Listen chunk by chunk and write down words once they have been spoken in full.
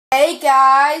Hey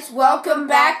guys, welcome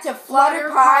back to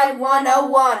Flutterpie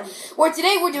 101, where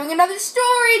today we're doing another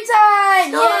story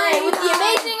time! Yay, with the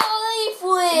amazing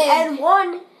Leafwood! And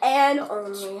one and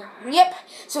only. Yep,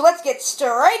 so let's get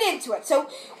straight into it. So,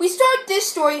 we start this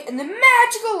story in the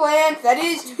magical land that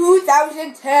is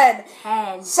 2010.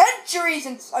 Centuries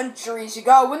and centuries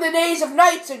ago, in the days of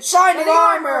knights and shining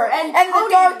armor, and the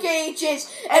Dark Ages,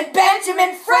 and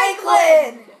Benjamin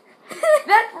Franklin!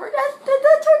 That turned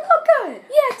out good.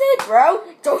 Yeah, it did, bro.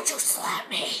 Don't you slap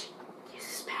me.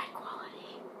 This is bad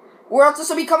quality. Or else this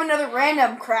will become another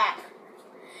random crap.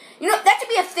 You know, that should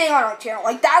be a thing on our channel.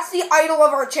 Like, that's the idol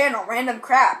of our channel, random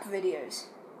crap videos.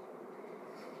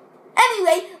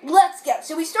 Anyway, let's go.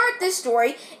 So we start this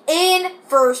story in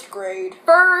first grade.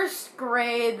 First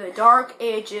grade, the dark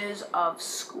ages of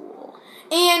school.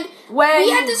 And when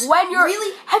we had this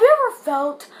really... Have you ever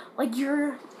felt like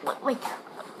you're like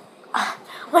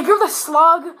you're the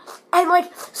slug, and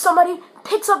like somebody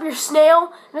picks up your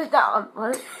snail and it's down.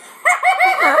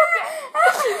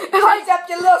 Picks up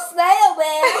your little snail,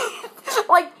 man.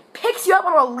 Like picks you up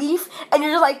on a leaf, and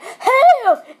you're just like,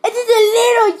 help! It's just a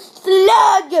little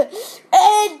slug,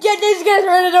 and this is gonna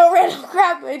turn into a random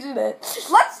crap, isn't it?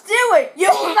 Let's do it. You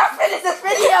will not finish this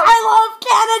video. I love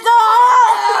Canada.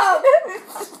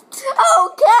 Oh,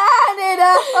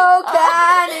 Canada! Oh,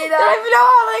 Canada! I don't even know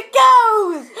how it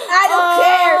goes! I don't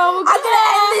care! I'm gonna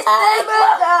end this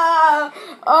thing!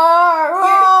 Our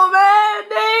home and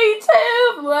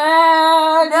native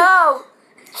land! No!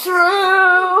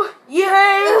 True!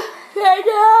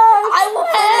 I will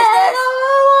finish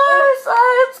this!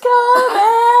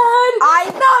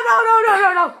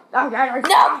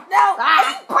 No! Are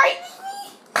you biting me?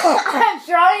 I'm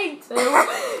trying to! No!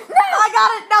 I got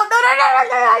it! No!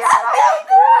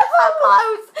 You're so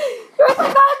close! You're so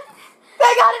close! I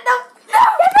got it! No!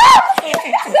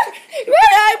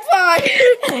 Where am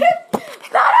I?